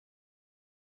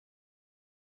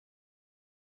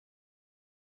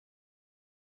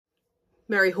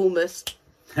Merry Hulmus.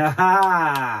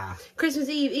 Christmas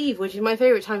Eve, which is my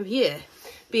favourite time of year,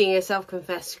 being a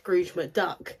self-confessed Scrooge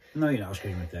McDuck. No, you're not a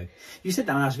Scrooge McDuck. You said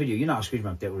that in the last video. You're not a Scrooge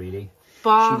McDuck, really.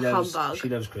 Humbug. She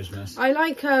loves Christmas. I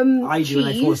like I do, cheese. and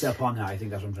I force it upon her. I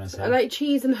think that's what I'm trying to say. I like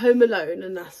cheese and Home Alone,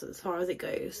 and that's as far as it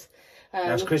goes.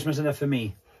 That's Christmas enough for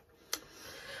me.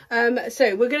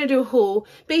 So we're going to do a haul.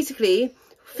 Basically,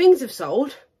 things have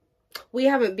sold. We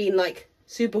haven't been like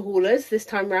super haulers this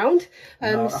time round.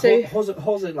 So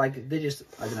hauls it like they just,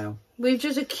 I don't know. We've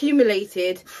just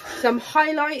accumulated some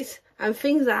highlights and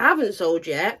things that haven't sold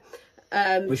yet.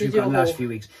 Which we've got in the last few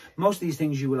weeks. Most of these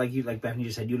things like Bethany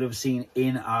just said, you'll have seen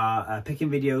in our picking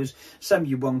videos. Some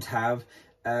you won't have.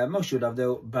 Most you'll have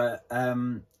though. But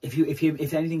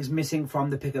if anything's missing from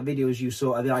the pickup videos you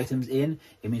saw other items in,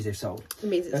 it means they've sold. It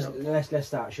means it's sold. Let's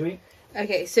start, shall we?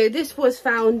 Okay, so this was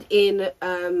found in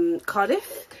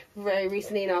Cardiff very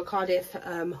recently in our Cardiff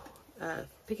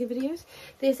picking videos.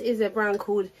 This is a brand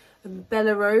called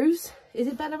Bella Rose. Is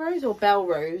it Bella Rose or Bell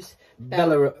Rose?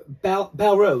 Bell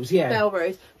Rose, yeah. Bell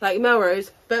Rose, like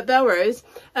Melrose, but Bell Rose.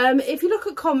 If you look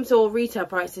at comps or retail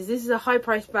prices, this is a high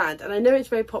price brand, and I know it's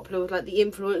very popular with like the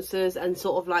influencers and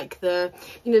sort of like the,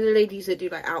 you know, the ladies that do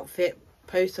like outfit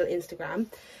posts on Instagram.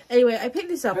 Anyway, I picked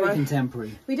this up. Very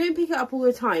contemporary. We don't pick it up all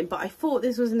the time, but I thought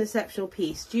this was an exceptional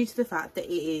piece due to the fact that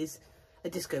it is a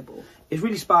disco ball. It's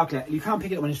really sparkly. You can't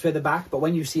pick it up when it's further back, but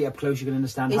when you see it up close, you can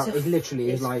understand how it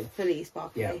literally is like fully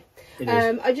sparkly. Yeah, it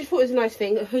is. I just thought it was a nice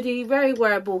thing. A hoodie, very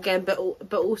wearable again, but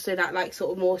also that like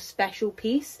sort of more special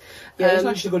piece. Yeah, it's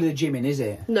not just to go to the gym in, is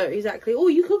it? No, exactly. Or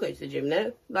you could go to the gym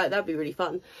now. Like that'd be really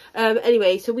fun.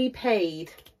 Anyway, so we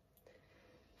paid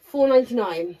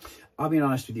 $4.99. I'll be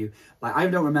honest with you, like I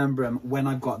don't remember when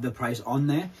I've got the price on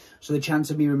there, so the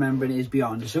chance of me remembering it is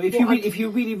beyond. So if you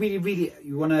really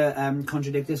you want to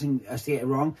contradict this and state it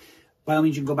wrong, by all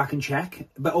means you can go back and check.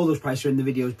 But all those prices are in the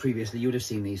videos previously. You would have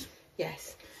seen these.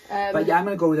 Yes. But yeah, I'm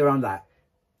gonna go with around that.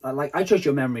 Like I trust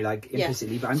your memory, like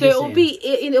implicitly. Yeah. But I'm so just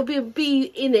it'll be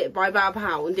in it by about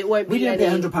 £1. It won't be. We didn't pay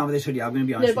 £100 for this hoodie. I'm gonna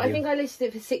be honest. No, but with you. I think I listed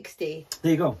it for 60.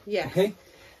 There you go. Yeah. Okay.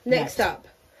 Next up.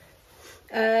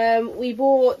 We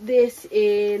bought this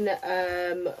in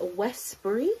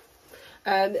Westbury.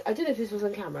 I don't know if this was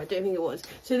on camera. I don't think it was.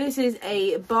 So this is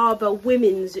a Barber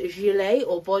women's gilet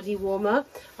or body warmer.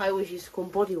 I always used to call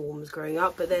them body warmers growing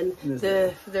up, but then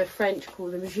the French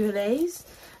call them gilets.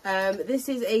 This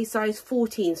is a size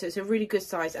 14, so it's a really good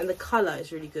size, and the colour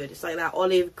is really good. It's like that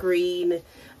olive green.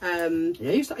 Yeah,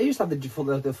 I used to have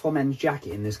the full men's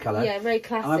jacket in this colour. Yeah, very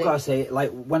classic. And I've got to say,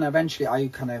 like when eventually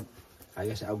I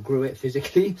guess I outgrew it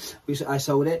physically. I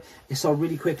sold it. It sold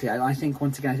really quickly. I think,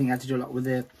 once again, I had to do a lot with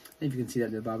the... I don't know if you can see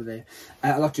that little barber there.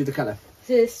 A lot to do with the colour. It's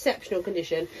in exceptional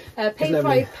condition. Paid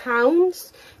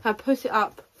 £5. I put it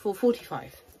up for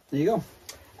 45. There you go.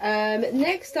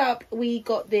 Next up, we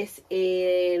got this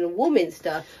in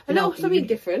Warminster. I know something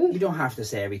different. You don't have to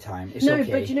say every time. It's okay.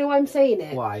 No, but you know why I'm saying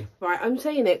it? Why? Right, I'm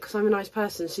saying it because I'm a nice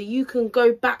person. So you can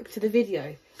go back to the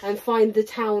video and find the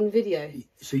town video.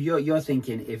 So you're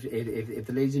thinking if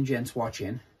the ladies and gents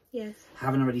watching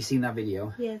haven't already seen that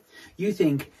video, you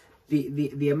think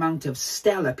the amount of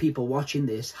stellar people watching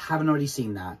this haven't already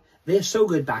seen that. They're so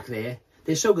good back there.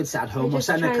 They're so good sat at home or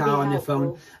sat in their car on their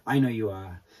phone. I know you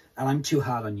are. And I'm too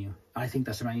hard on you. I think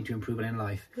that's something I need to improve in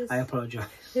life. I apologise.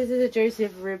 This is a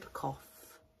Joseph Ribkoff.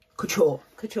 Couture.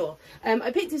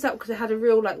 I picked this up because it had a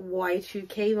real like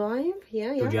Y2K vibe.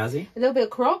 Yeah. Jazzy. A little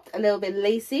bit cropped, a little bit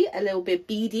lacy, a little bit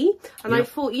beady. And I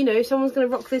thought, you know, someone's going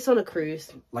to rock this on a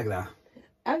cruise. Like that.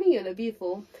 I think you look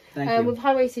beautiful. Thank you. With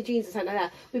high-waisted jeans and something like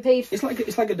that. We paid... It's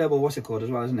like a double what's it called as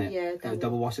well, isn't it? Yeah. A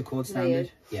double what's it called standard.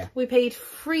 Yeah. We paid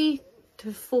 £3 to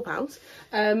 £4.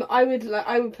 I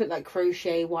would put like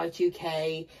crochet,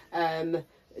 Y2K,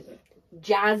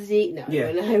 jazzy.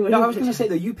 No, I was going to say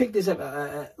though, you picked this up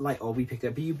we picked it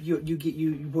up, but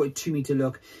you brought it to me to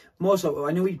look more so.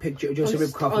 I know we picked Joseph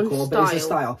Ribkoff, but it's a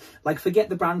style. Like, forget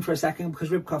the brand for a second, because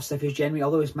Ribkoff stuff is generally,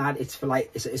 although it's mad, it's for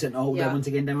like it's an older once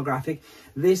again demographic.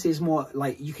 This is more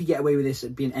like you could get away with this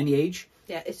at being any age.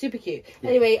 Yeah, it's super cute.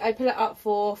 Anyway, I put it up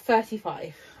for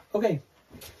 35. Okay.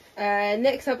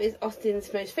 Next up is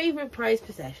Austin's most favourite prized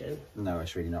possession. No,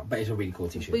 it's really not, but it's a really cool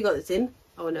t-shirt. We got this in.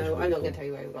 Oh no, really I'm not going to tell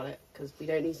you where we got it, because we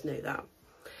don't need to know that.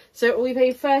 So we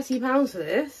paid £30 for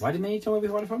this. Why didn't you tell me where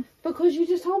we got it from? Because you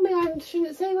just told me I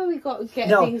shouldn't say where we get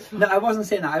things from. No, I wasn't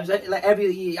saying that. I was like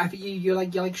you're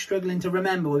like struggling to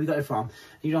remember where we got it from.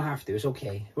 You don't have to. It's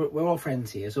okay. We're all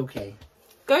friends here. It's okay.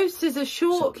 Ghost is a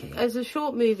short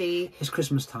movie. It's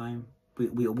Christmas time.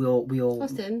 We all.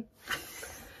 Austin.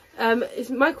 It's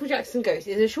Michael Jackson Ghost.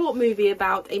 It's a short movie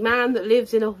about a man that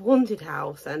lives in a haunted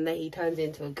house and then he turns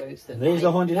into a ghost. There's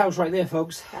the haunted house right there,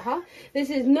 folks. This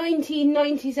is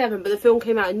 1997, but the film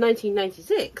came out in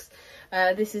 1996.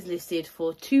 This is listed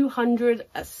for 200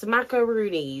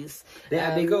 smackaroonies.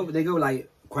 They go like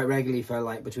quite regularly for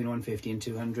like between 150 and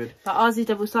 200. But ours is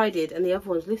double-sided and the other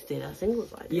one's listed as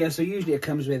single-sided. Yeah, so usually it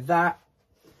comes with that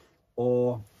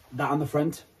or that on the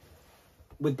front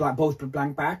with both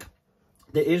blank back.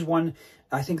 There is one,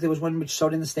 I think there was one which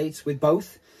sold in the States with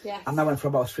both. Yes. And that went for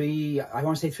about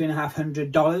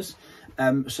 $350.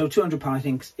 So £200 I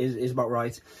think is about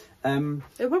right.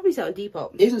 It'll probably sell on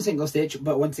Depop. It isn't single stitch,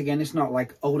 but once again, it's not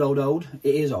like old.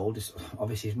 It is old. It's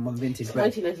obviously more vintage. It's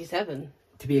 1997.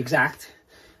 To be exact.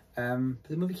 But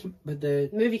the movie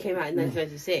came out in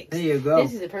 1996. There you go.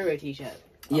 This is a promo t-shirt.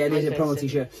 Yeah, it is a promo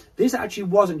t-shirt. This actually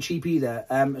wasn't cheap either.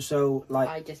 So like,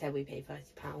 I just said we paid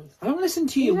 £30. I don't listen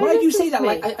to you. Why do you say that?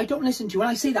 Like, I don't listen to you. When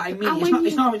I say that, I mean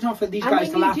it's not for these guys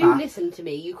to laugh at. And when you do listen to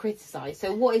me, you criticise.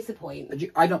 So what is the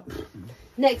point? I don't.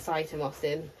 Next item,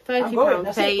 Austin.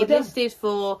 £30 paid. Listed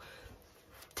for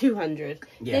 200.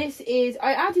 Yeah. This is.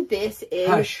 I added this in.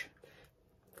 Hush.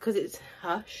 Because it's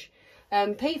Hush.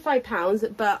 Paid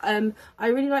 £5, but I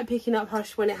really like picking up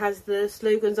Hush when it has the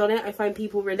slogans on it. I find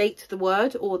people relate to the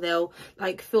word, or they'll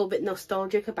like feel a bit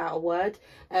nostalgic about a word.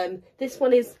 This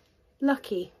one is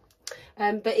Lucky,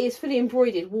 but it's fully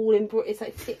embroidered, it's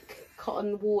like thick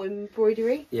cotton wool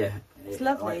embroidery. Yeah, it's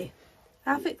lovely.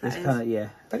 How thick that is? Yeah,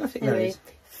 I think that is.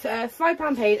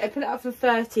 £5 paid. I put it up for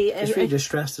 30. It's really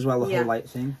distressed as well, the whole light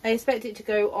thing. I expect it to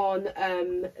go on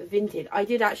Vinted. I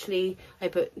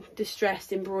put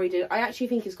distressed, embroidered. I actually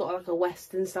think it's got like a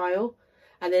Western style.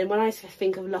 And then when I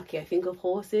think of Lucky, I think of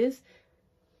horses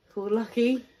called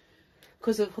Lucky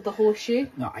because of the horseshoe.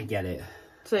 No, I get it.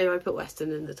 So I put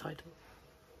Western in the title.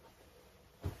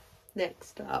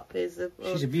 Next up is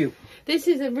she's a beaut. This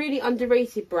is a really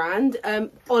underrated brand,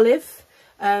 Olive.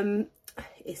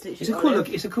 It's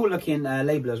a cool looking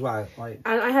label as well. Like.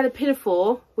 And I had a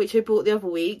Pinafore, which I bought the other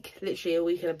week, literally a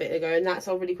week and a bit ago, and that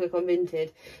sold really quick on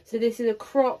Vinted. So this is a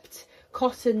cropped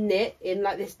cotton knit in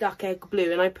like this duck egg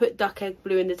blue, and I put duck egg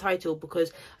blue in the title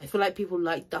because I feel like people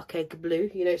like duck egg blue.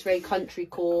 You know, it's very country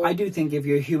core. I do think if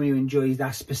you're a human who enjoys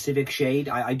that specific shade,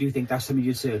 I do think that's something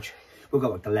you'd search. We'll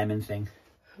go with the lemon thing.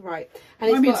 Right.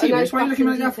 And why are you looking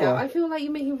like that for? I feel like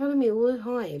you're making fun of me all the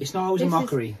time. It's not always a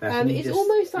mockery. It's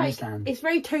almost like, it's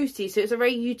very toasty, so it's a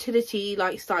very utility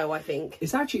like style, I think.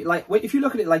 It's actually like, if you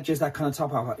look at it like just that kind of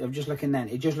top half, I'm just looking then,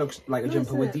 it just looks like a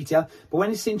jumper with detail. But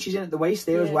when it cinches in at the waist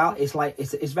there as well, it's like,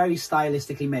 it's very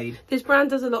stylistically made. This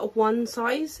brand does a lot of one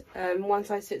size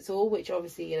fits all, which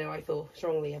obviously, you know, I feel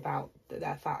strongly about the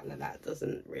fact that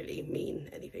doesn't really mean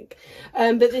anything.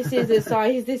 But this is a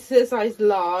size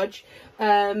large.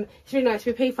 It's really nice.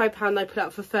 We paid £5, I put it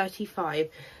up for 35.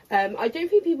 I don't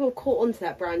think people have caught on to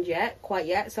that brand quite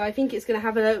yet. So I think it's going to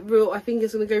have I think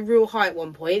it's going to go real high at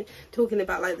one point. Talking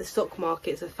about like the stock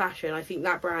markets of fashion, I think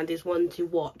that brand is one to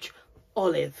watch.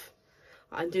 Olive.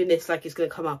 I'm doing this like it's going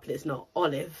to come up and it's not.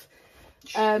 Olive.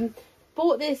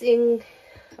 Bought this in,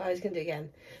 I was going to do it again.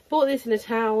 Bought this in a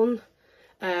town.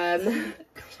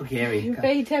 Scary.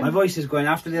 My voice is going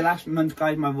after the last month,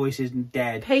 guys. My voice is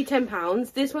dead. Paid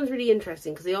 £10. This one's really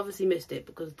interesting because they obviously missed it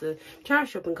because the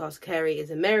charity shop in Castle Carey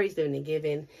is a Mary's Doing and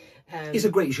Giving. It's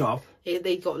a great shop.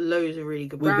 They've got loads of really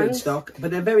good brands. With good stock, but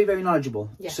they're very, very knowledgeable.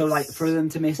 Yes. So, like, for them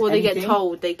to miss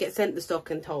anything... they get sent the stock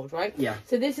and told, right? Yeah.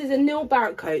 So this is a Neil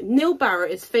Barrett coat. Neil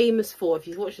Barrett is famous for, if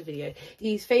you've watched the video,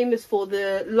 he's famous for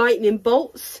the lightning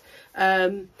bolts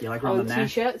on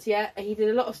t-shirts. Yeah, he did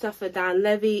a lot of stuff for Dan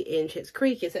Levy in Schitt's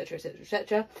Creek, etc, etc,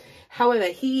 etc. However,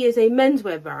 he is a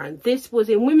menswear brand. This was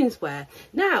in women's wear.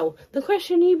 Now, the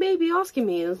question you may be asking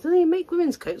me is, do they make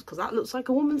women's coats? Because that looks like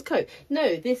a woman's coat.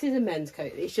 No, this is a men's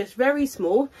coat. It's just very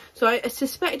small. So I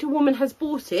suspect a woman has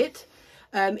bought it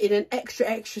in an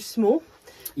extra small.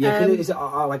 Yeah, because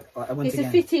it's a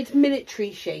fitted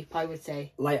military shape, I would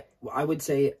say. Like, I would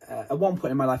say, at one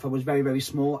point in my life, I was very, very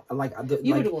small. Like,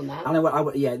 you would have worn that. And I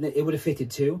would, yeah, it would have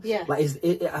fitted too. Yeah. Like,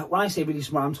 when I say really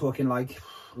small, I'm talking like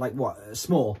what?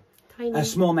 Small. Tiny.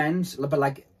 Small men's, but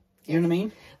like, you know what I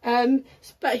mean?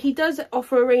 But he does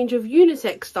offer a range of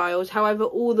unisex styles. However,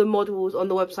 all the models on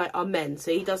the website are men,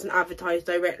 so he doesn't advertise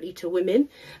directly to women.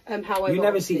 However, you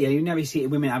never see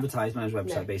women advertised on his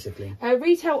website, basically.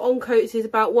 Retail on coats is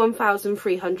about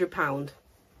 £1,300.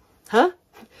 Huh?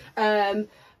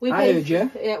 I heard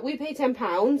you. Yeah, we paid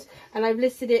 £10 and I've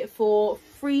listed it for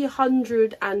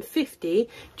 $350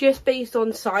 just based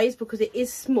on size because it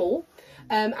is small.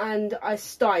 And I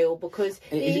style because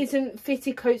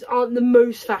fitted coats aren't the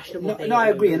most fashionable thing. No, I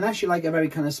agree. Unless you're like a very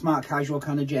kind of smart, casual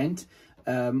kind of gent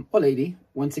or lady.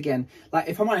 Once again, like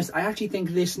if I'm honest, I actually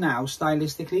think this now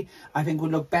stylistically, I think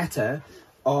would look better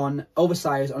on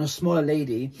oversized on a smaller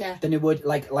lady than it would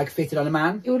like fitted on a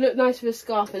man. It would look nice with a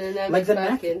scarf and then like the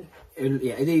neck.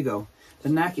 Yeah, there you go. The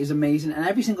neck is amazing, and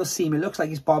every single seam, it looks like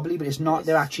it's bobbly, but it's not.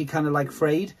 They're actually kind of like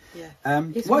frayed. Yeah.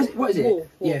 What is it? Wool.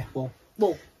 Yeah, wool.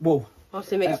 Wool.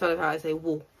 Obviously makes fun of how I say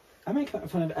wool. I make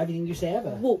fun of everything you say ever.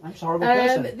 Wool. I'm sorry,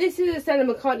 person. This is a Stella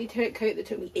McCartney coat that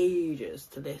took me ages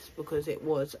to list because it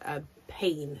was a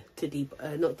pain to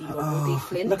deflint. Look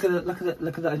at that!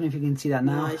 I don't know if you can see that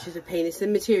now. No, it's just a pain. It's the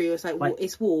material. It's like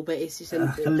it's wool, but it's just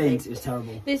the lint is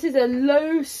terrible. This is a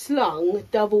low slung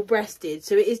double-breasted,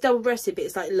 so it is double-breasted, but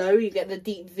it's like low. You get the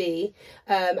deep V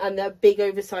and the big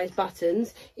oversized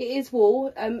buttons. It is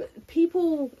wool.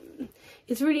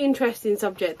 It's a really interesting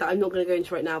subject that I'm not going to go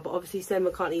into right now, but obviously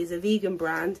Stella McCartney is a vegan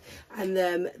brand,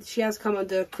 and she has come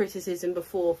under criticism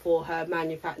before for her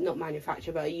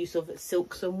use of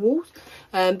silks and wools,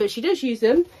 but she does use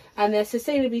them, and they're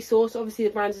sustainably sourced. Obviously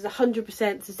the brand is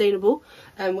 100% sustainable,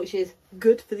 which is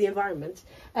good for the environment.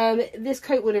 This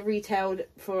coat would have retailed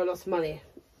for a lot of money.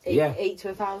 8 to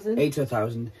 1,000. 8 to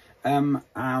 1,000.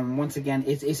 Once again,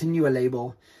 it's a newer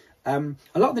label. A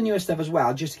lot of the newer stuff as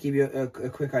well, just to give you a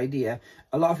quick idea,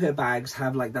 a lot of her bags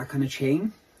have like that kind of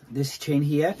chain, this chain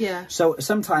here. Yeah. So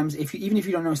sometimes, even if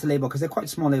you don't notice the label, because they're quite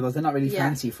small labels, they're not really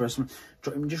fancy for us.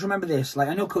 Just remember this, like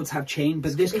I know coats have chain,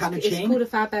 but this kind of chain. It's called a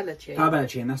Fabella chain. Fabella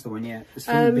chain, that's the one, yeah. It's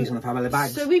based on the Fabella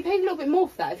bags. So we paid a little bit more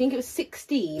for that. I think it was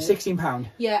 £16.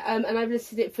 Yeah, and I've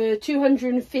listed it for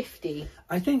 $250.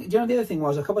 I think, do you know the other thing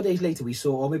was, a couple of days later we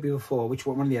saw, or maybe before,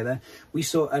 one or the other, we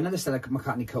saw another Stella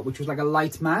McCartney coat, which was like a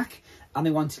light MAC, and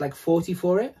they wanted like 40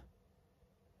 for it.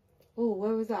 Oh,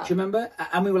 where was that? Do you remember?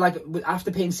 And we were like,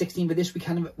 after paying 16 for this, we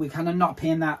kind of not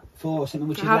paying that for something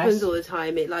which is less. It happens all the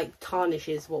time. It like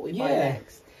tarnishes what we buy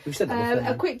next. We've said that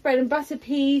before, a quick bread and butter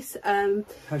piece.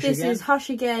 This is Hush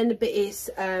Again, but it's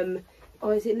is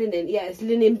it linen? Yeah, it's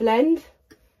linen blend.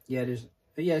 Yeah, it is.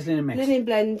 Yeah, it's linen mix. Linen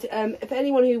blend. For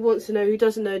anyone who wants to know, who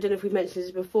doesn't know, I don't know if we've mentioned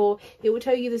this before, it will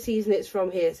tell you the season it's from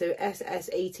here. So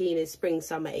SS18 is spring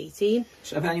summer 18.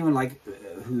 So if anyone like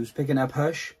who's picking up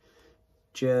Hush,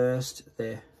 just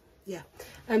there. Yeah.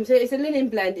 So it's a linen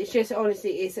blend. It's just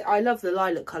honestly, I love the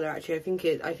lilac colour actually. I think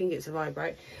it's a vibe,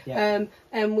 right? Yeah.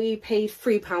 And we paid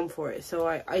 £3 for it, so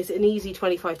it's an easy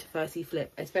 25 to 30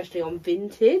 flip, especially on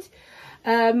Vinted.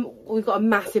 We've got a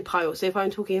massive pile, so if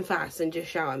I'm talking fast, then just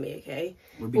shout at me, okay?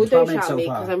 Well, don't shout at me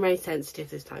because I'm very sensitive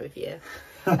this time of year.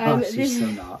 She's so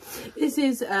not. This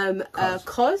is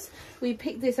COS. We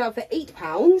picked this up for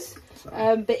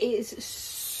 £8, but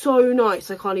it's so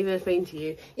nice. I can't even explain to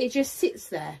you. It just sits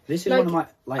there. This is one of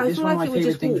my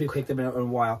favourite things we picked up in a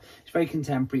while. It's very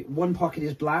contemporary. One pocket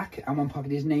is black and one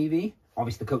pocket is navy.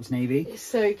 Obviously the coat's navy. It's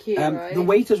so cute, right? The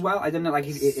weight as well. I don't know like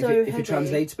if it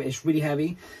translates, but it's really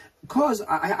heavy. COS,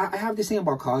 I have this thing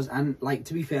about COS, and like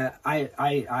to be fair,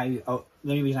 the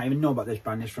only reason I even know about this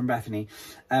brand is from Bethany.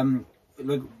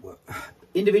 Look,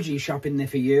 individually shopping there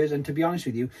for years, and to be honest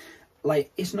with you,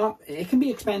 like it can be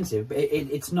expensive, but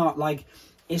it's not like,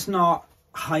 it's not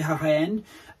high end.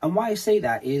 And why I say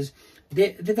that is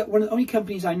they're one of the only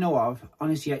companies I know of,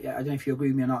 honestly, I don't know if you agree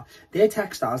with me or not, their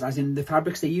textiles, as in the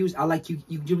fabrics they use, are like you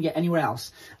don't get anywhere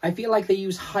else. I feel like they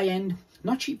use high end,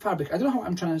 not cheap fabric. I don't know what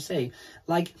I'm trying to say.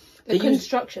 Like the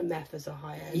construction methods are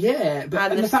high end. Yeah,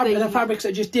 but and the fabrics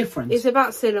are just different. It's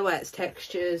about silhouettes,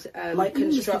 textures, like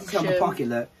construction. Just pocket,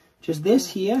 look. Just this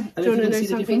here. Do you want to know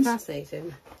something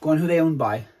fascinating? Go on, who they owned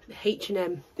by?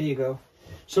 H&M. There you go.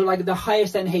 So like the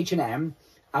highest end H&M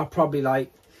are probably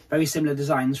like very similar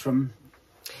designs from.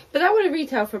 But that would have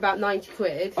retailed for about 90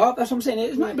 quid. Oh, that's what I'm saying.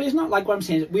 It's not, but it's not like what I'm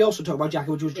saying. We also talk about jacket,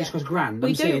 which was just because grand.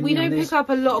 We don't pick up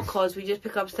a lot of COS. We just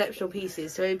pick up exceptional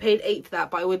pieces. So we paid 8 for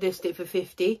that, but I would list it for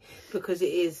 50 because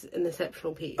it is an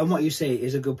exceptional piece. And what you say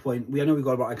is a good point. I know we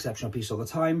got about exceptional piece all the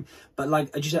time, but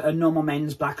like just a normal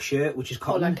men's black shirt, which is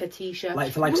cotton, or like a t-shirt,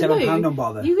 like for like £7, don't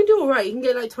bother. You can do all right. You can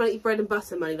get like 20 bread and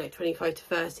butter money, like 25 to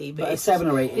 30. But it's 7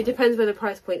 or 8. It depends where the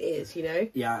price point is, you know.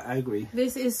 Yeah, I agree.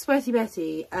 This is Sweaty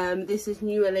Betty. This is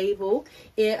newer label.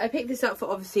 Yeah, I picked this up for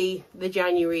obviously the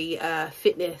January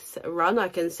fitness run. I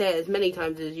can say it as many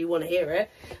times as you want to hear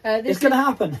it. It's going to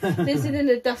happen. This is in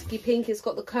a dusky pink. It's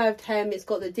got the curved hem. It's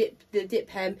got the dip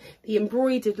hem, the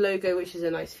embroidered logo, which is a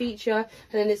nice feature,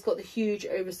 and then it's got the huge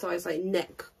oversized like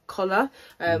neck collar,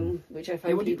 which I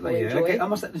find people enjoy. Okay.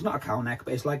 Almost, it's not a cowl neck,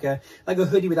 but it's like a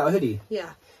hoodie without a hoodie.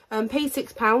 Yeah. Paid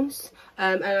 £6,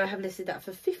 and I have listed that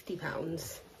for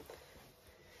 £50.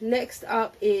 Next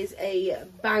up is a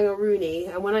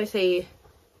bangaroony, and when I say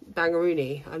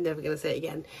bangaroony, I'm never going to say it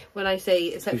again. When I say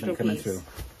exceptional piece.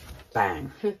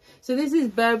 Bang. So this is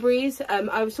Burberry's.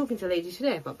 I was talking to a lady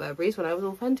today about Burberry's when I was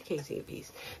authenticating a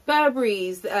piece.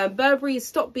 Burberry's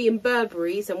stopped being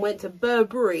Burberry's and went to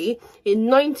Burberry in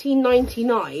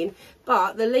 1999.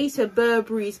 But the later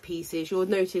Burberry's pieces, you'll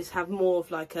notice, have more of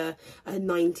like a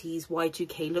 90s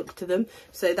Y2K look to them.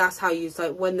 So that's how you,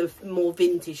 like, when the more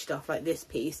vintage stuff like this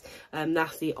piece,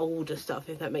 that's the older stuff,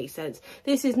 if that makes sense.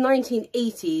 This is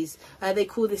 1980s. They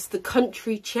call this the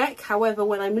country check. However,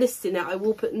 when I'm listing it, I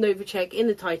will put Nova Check in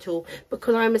the title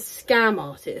because I'm a scam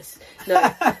artist.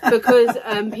 No, because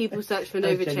people search for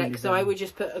Nova Check, so I would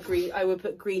just put I would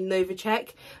put green Nova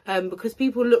Check, because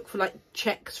people look for like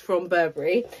checks from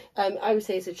Burberry. I would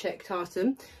say it's a check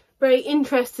tartan. Very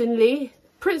interestingly,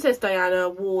 Princess Diana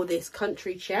wore this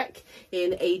country check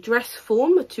in a dress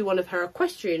form to one of her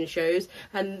equestrian shows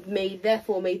and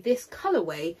therefore made this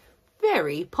colourway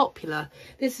very popular.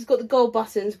 This has got the gold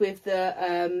buttons with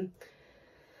the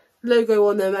logo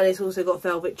on them, and it's also got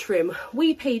velvet trim.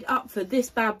 We paid up for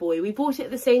this bad boy. We bought it at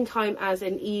the same time as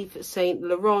an Yves Saint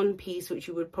Laurent piece, which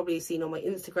you would probably have seen on my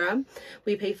Instagram.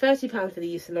 We paid £30 for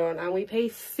the Yves Saint Laurent, and we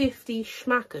paid 50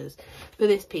 schmackers for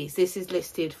this piece. This is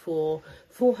listed for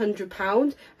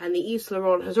 £400, and the Yves Saint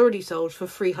Laurent has already sold for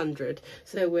 £300.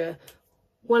 So we're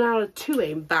 1 out of 2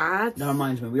 ain't bad. That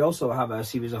reminds me, we also have a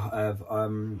series of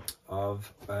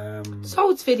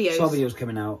sold videos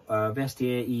coming out.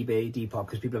 Vestiaire, eBay, Depop,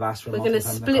 because people have asked for them. We're going to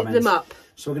split them up.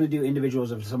 So we're going to do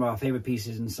individuals of some of our favourite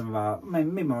pieces and some of our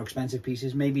maybe more expensive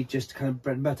pieces, maybe just kind of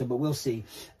bread and butter, but we'll see.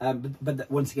 But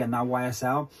once again, now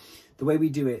YSL. The way we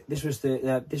do it, this was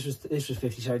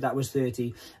 50, sorry, that was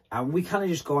 30, and we kind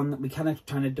of just go on. We kind of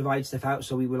trying to divide stuff out,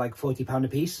 so we were like £40 a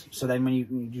piece. So then when you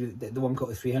do the one cut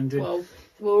with 300, well,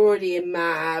 we're already in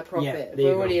mad profit. Yeah,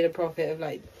 we're already in a profit of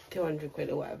like 200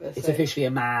 quid or whatever. It's officially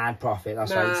a mad profit.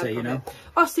 That's what I'd say, you know.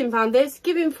 Austin found this.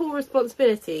 Give him full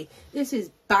responsibility. This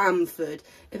is Bamford.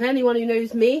 If anyone who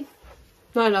knows me,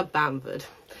 I love Bamford.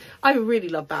 I really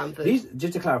love Bamford. These,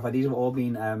 just to clarify, these have all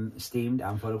been steamed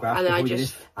and photographed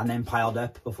and then piled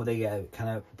up before they get kind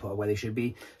of put where they should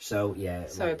be. So yeah.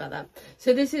 Sorry about that.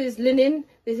 So this is linen.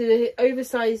 This is an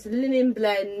oversized linen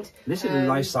blend. This is a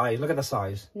nice size. Look at the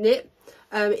size. Knit.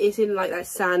 It's in like that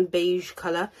sand beige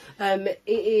colour. It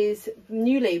is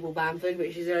new label Bamford,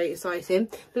 which is very exciting.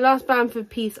 The last Bamford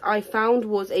piece I found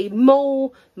was a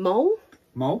moth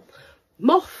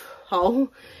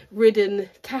hole ridden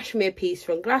cashmere piece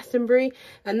from Glastonbury,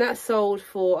 and that sold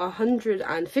for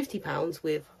 £150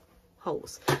 with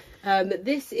holes.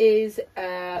 This is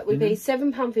we paid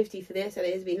 £7.50 for this, and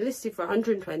it has been listed for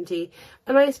 £120,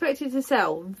 and I expect it to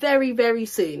sell very, very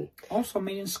soon. Also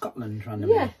made in Scotland,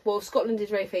 randomly. Yeah, well, Scotland is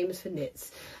very famous for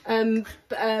knits.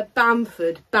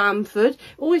 Bamford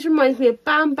always reminds me of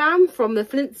Bam Bam from the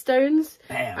Flintstones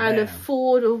and a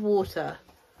Ford of Water.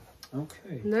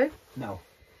 Okay. No.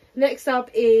 Next up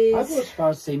is... I go as far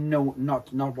as to say no, not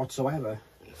whatsoever.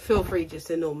 Feel free just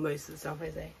to ignore most of the stuff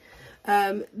I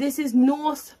say. This is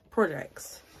Norse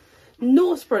Products.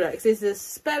 Norse Products is a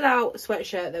spell-out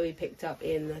sweatshirt that we picked up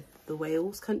in the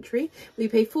Wales country. We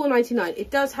paid £4.99.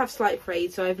 It does have slight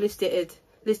frayed, so I've listed it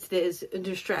as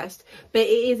distressed, but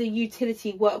it is a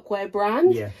utility workwear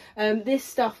brand. Yeah. This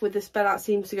stuff with the spell out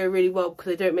seems to go really well because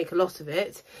they don't make a lot of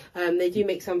it. They do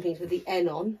make some things with the N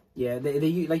on. Yeah, they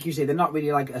like you say, they're not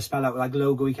really like a spell out like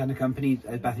logo-y kind of company.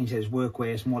 As Bethany says,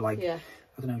 workwear. It's more like, I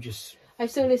don't know, just... I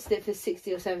still listed it for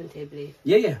 60 or 70, I believe.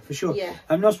 Yeah, for sure. Yeah.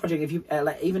 Norse Project, if you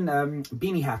like, even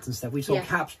beanie hats and stuff. We saw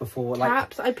caps before.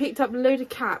 Caps. I picked up a load of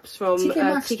caps from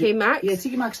TK Maxx. Yeah,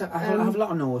 TK Maxx. I have a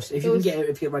lot of Norse. If you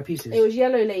get the right pieces. It was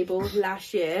yellow labelled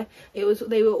last year. They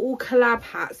were all collab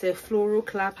hats. They're floral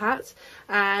collab hats,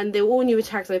 and they were all new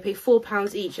tags. I paid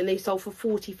 £4 each, and they sold for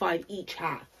 £45 each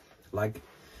hat. Like,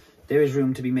 there is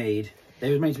room to be made.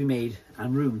 There is money to be made,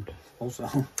 and room. Also,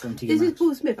 this is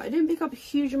Paul Smith. I didn't pick up a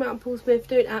huge amount of Paul Smith.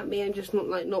 Don't at me. I'm just not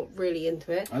really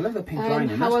into it. I love the pink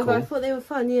lining. However, cool. I thought they were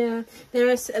fun. Yeah,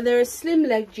 they're a slim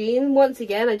leg jean. Once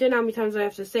again, I don't know how many times I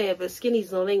have to say it, but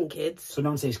skinny's not in, kids. So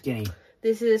don't say skinny.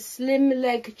 This is a slim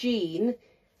leg jean.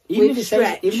 Even if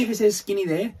it says skinny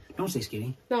there, don't say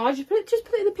skinny. No, I just put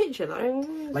it in the picture.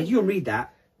 Like you'll read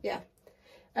that. Yeah.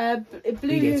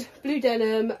 Blue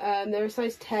denim. They're a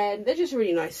size 10. They're just a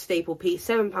really nice staple piece.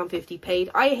 £7.50 paid.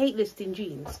 I hate listing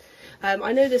jeans.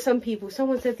 I know there's some people,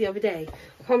 someone said the other day,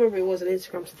 I can't remember who it was on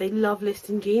Instagram, so they love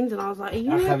listing jeans, and I was like, are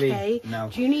you okay? No.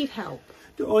 Do you need help?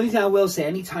 The only thing I will say,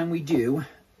 anytime we do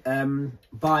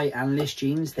buy and list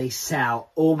jeans, they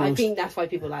sell almost... I think that's why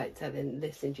people like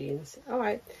listing jeans. All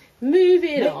right,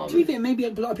 moving on. Do you think maybe a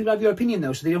lot of people have your opinion,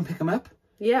 though, so they don't pick them up?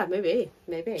 Yeah, maybe.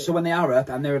 So when they are up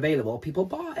and they're available, people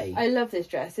buy. I love this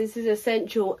dress. This is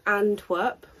Essential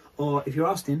Antwerp. Or if you're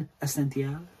Austin,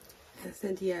 Essential.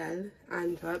 Essential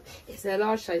Antwerp. It's a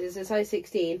large size. It's a size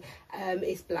 16.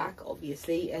 It's black,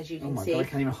 obviously, as you can see. Oh my God, I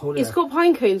can't even hold it. It's got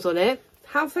pine cones on it.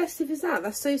 How festive is that?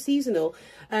 That's so seasonal.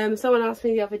 Someone asked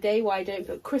me the other day why I don't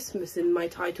put Christmas in my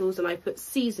titles and I put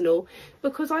seasonal,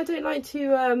 because I don't like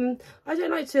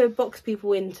to box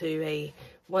people into a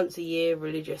once a year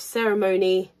religious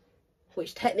ceremony,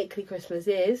 which technically Christmas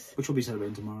is, which will be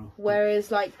celebrated tomorrow. Whereas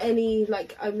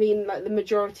the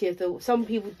majority of some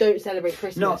people don't celebrate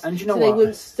Christmas. No, and you know so what? They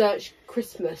wouldn't search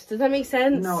Christmas. Does that make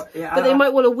sense? No, yeah, but they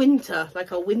might want a winter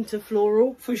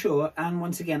floral. For sure. And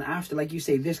once again, after, like you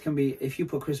say, this can be, if you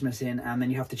put Christmas in and then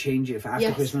you have to change it for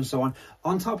after Christmas and so on.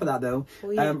 On top of that, though,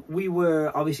 we were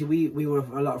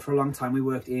for a long time, we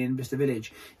worked in Bicester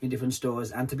Village in different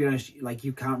stores. And to be honest, like,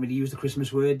 you can't really use the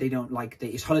Christmas word. They don't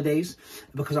it's holidays,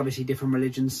 because obviously different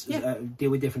religions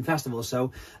deal with different festivals.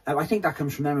 So I think that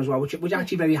comes from them as well, which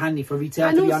actually very handy for retail,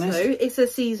 and to be also, honest. It's a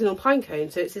seasonal pine cone.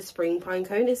 So it's a spring pine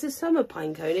cone. It's a summer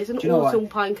pine cone. It's an autumn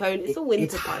pine cone. It's a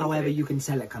winter pine cone. However you can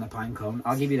sell it kind of pine cone.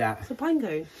 I'll give you that. It's a pine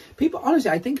cone. People,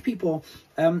 honestly, I think people,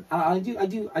 I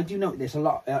do note this a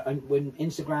lot when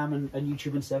Instagram and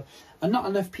YouTube and stuff, and not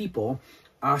enough people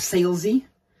are salesy.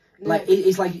 Like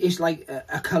it's like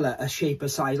a colour, a shape, a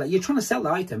size. Like, you're trying to sell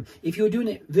the item. If you're doing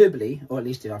it verbally, or at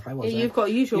least if I was, you've got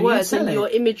to use your words and your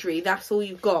imagery. That's all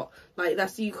you've got. Like,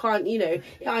 you can't.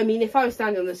 I mean, if I was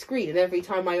standing on the screen and every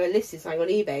time I listed something on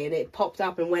eBay and it popped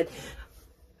up and went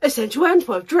Essential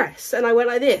Antwerp dress, and I went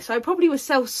like this, I probably would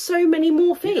sell so many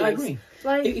more things. I agree.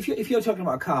 Like, if you're talking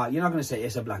about a car, you're not going to say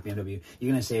it's a black BMW.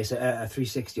 You're going to say it's a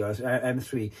 360 or a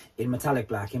M3 in metallic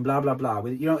black in blah blah blah.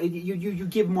 With you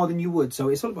give more than you would. So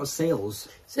it's all about sales.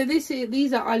 So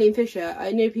these are Eileen Fisher.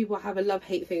 I know people have a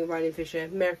love-hate thing of Eileen Fisher,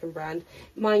 American brand.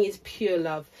 Mine is pure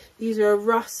love. These are a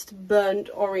rust burnt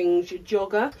orange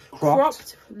jogger,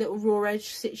 cropped little raw edge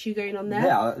situ going on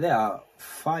there. They are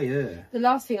fire. The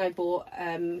last thing I bought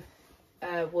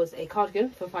was a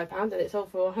cardigan for £5, and it sold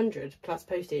for 100 plus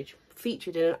postage,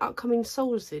 featured in an upcoming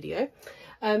Souls video.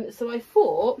 So I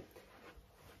thought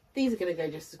these are going to go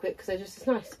just as quick because they're just as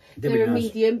nice. They're a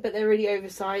medium, but they're really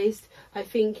oversized. I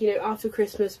think, after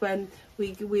Christmas, when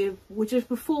we're just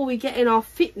before we get in our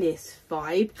fitness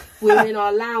vibe, we're in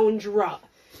our lounge rut.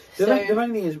 The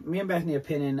funny thing is, me and Bethany are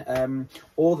pinning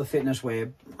all the fitness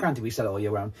wear. Granted, we sell it all year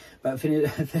round, but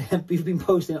we've been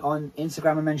posting on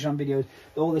Instagram and mentioned on videos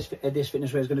that all this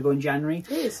fitness wear is going to go in January.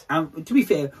 It is. To be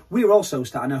fair, we're also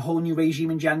starting a whole new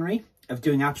regime in January of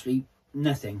doing absolutely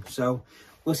nothing. So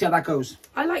we'll see how that goes.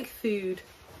 I like food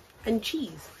and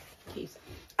cheese.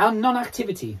 And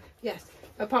non-activity. Yes,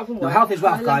 apart from work. No, health is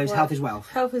wealth, guys. Health is wealth.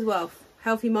 Health is wealth.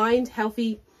 Healthy mind,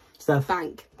 healthy stuff.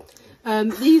 Bank.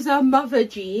 These are Mother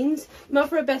jeans.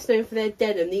 Mother are best known for their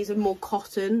denim. These are more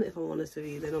cotton, if I'm honest with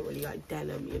you. They're not really like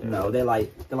denim, No, they're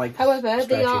like However, stretchy.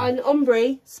 they are an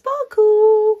ombre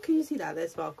sparkle. Can you see that? They're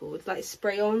sparkle. It's like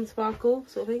spray on sparkle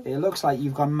sort of thing. It looks like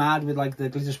you've gone mad with like the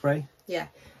glitter spray. Yeah.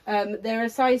 They're a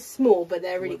size small, but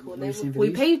they're really cool.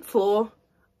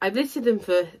 I've listed them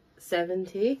for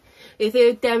 70. If they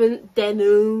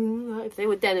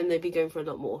were denim, they'd be going for a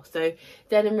lot more. So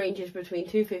denim ranges between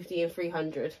 250 and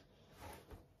 300.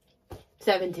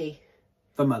 70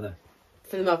 for Mother.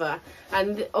 For the Mother.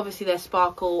 And obviously they're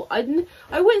sparkle. I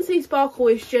wouldn't say sparkle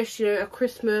is just a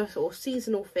Christmas or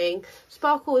seasonal thing.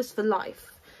 Sparkle is for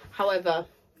life. However,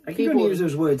 I can only use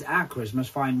those words at Christmas,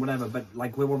 fine, whatever, but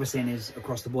like what we're saying is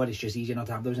across the board, it's just easier not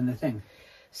to have those in the thing.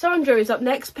 Sandra is up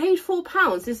next, paid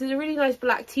 £4. This is a really nice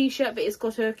black t-shirt, but it's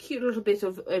got a cute little bit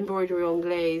of embroidery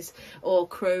anglaise or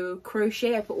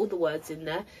crochet. I put all the words in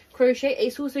there. Crochet.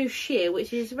 It's also sheer,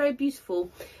 which is very beautiful.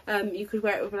 You could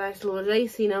wear it with a nice little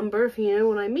lacy number, if you know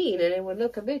what I mean, and it would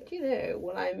look a bit, you know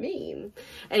what I mean.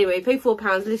 Anyway, paid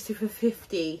 £4, listed for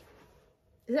 50.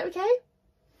 Is that okay?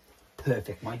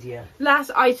 Perfect, my dear. Last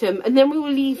item, and then we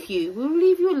will leave you. We will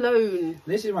leave you alone.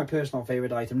 This is my personal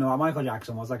favourite item. No, Michael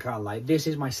Jackson was, I can't lie. This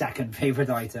is my second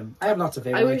favourite item. I have lots of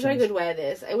favourite items. I wish I could wear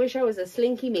this. I wish I was a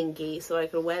slinky minky so I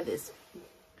could wear this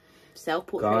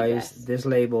self-portrait Guys, dress. This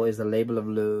label is the label of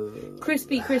love.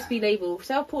 Crispy label.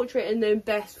 Self-portrait are known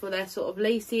best for their sort of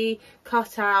lacy,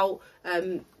 cut out,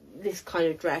 this kind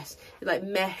of dress, like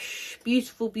mesh,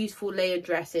 beautiful layered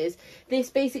dresses. This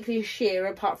basically is sheer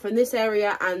apart from this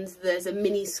area, and there's a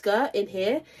mini skirt in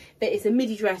here, but it's a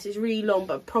midi dress. It's really long,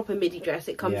 but a proper midi dress.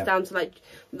 It comes down to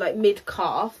like mid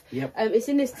calf. It's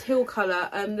in this teal colour.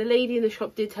 The lady in the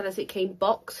shop did tell us it came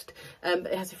boxed, but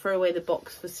it has to throw away the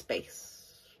box for space.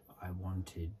 I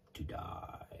wanted to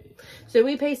die. So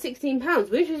we pay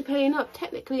 £16, which is paying up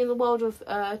technically in the world of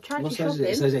charity shopping. What size is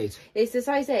it? Size 8? It's the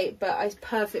size 8, but it's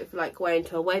perfect for like wearing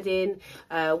to a wedding,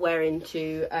 wearing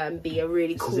to be a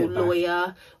really cool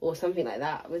lawyer or something like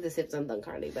that, with the zips undone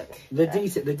currently. But the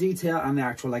detail and the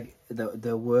actual like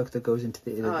the work that goes into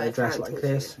the dress like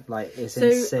this, like it's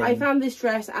insane. I found this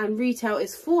dress and retail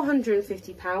is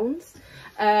 £450.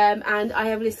 And I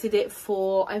have listed it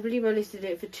for, I believe I listed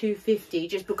it for £250,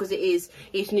 just because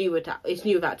it's new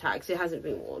without tax. It hasn't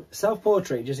been worn.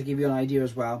 Self-portrait, just to give you an idea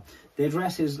as well, their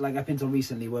dresses, like up until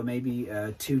recently, were maybe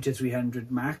 200 to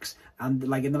 300 max, and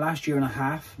like in the last year and a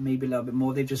half, maybe a little bit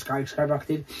more, they've just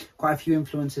skyrocketed. Quite a few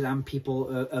influencers and people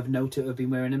of note have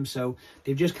been wearing them, so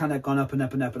they've just kind of gone up and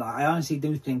up and up. And I honestly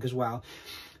do think as well,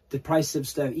 the price of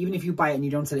stuff, even if you buy it and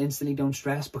you don't sell it instantly, don't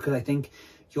stress, because I think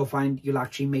you'll find you'll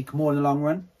actually make more in the long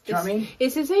run. Do you know what I mean?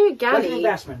 It's the same with Ganni. Like an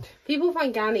investment. People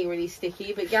find Ganni really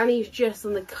sticky, but Ganni's just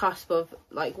on the cusp of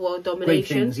like world domination. Great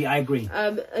things, yeah, I agree.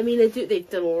 I mean, they've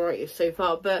done all right so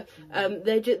far, but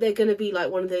they're going to be like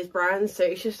one of those brands. So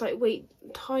it's just like wait,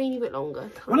 tiny bit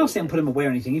longer. I'm not saying put them away or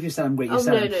anything. If you sell them, great. You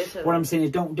sell them. No. What I'm saying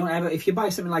is don't ever, if you buy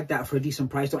something like that for a decent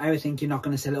price, don't ever think you're not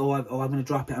going to sell it. Oh, I'm going to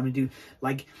drop it. I'm going to do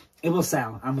like it will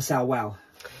sell and will sell well.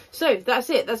 So that's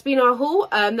it. That's been our haul.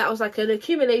 That was like an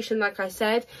accumulation, like I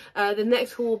said. The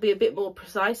next haul will be a bit more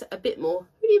precise, a bit more,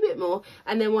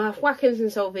 and then we'll have whack-ins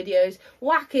and sold videos,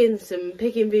 whack-ins and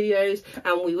picking videos,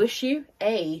 and we wish you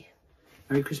a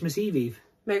Merry Christmas Eve.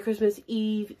 Merry Christmas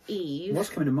Eve. What's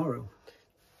coming tomorrow?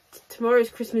 Tomorrow's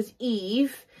Christmas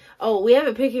Eve. Oh, we have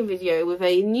a picking video with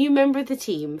a new member of the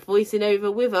team voicing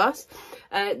over with us.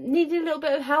 Needed a little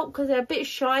bit of help because they're a bit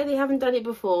shy. They haven't done it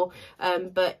before,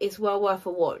 but it's well worth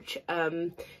a watch.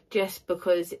 Just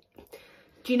because,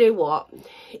 do you know what?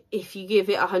 If you give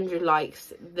it 100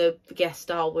 likes, the guest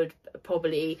star would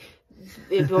probably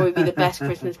be the best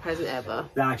Christmas present ever.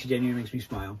 That actually genuinely makes me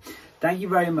smile. Thank you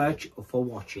very much for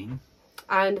watching.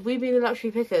 And we've been the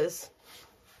Luxury Pickers.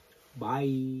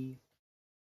 Bye.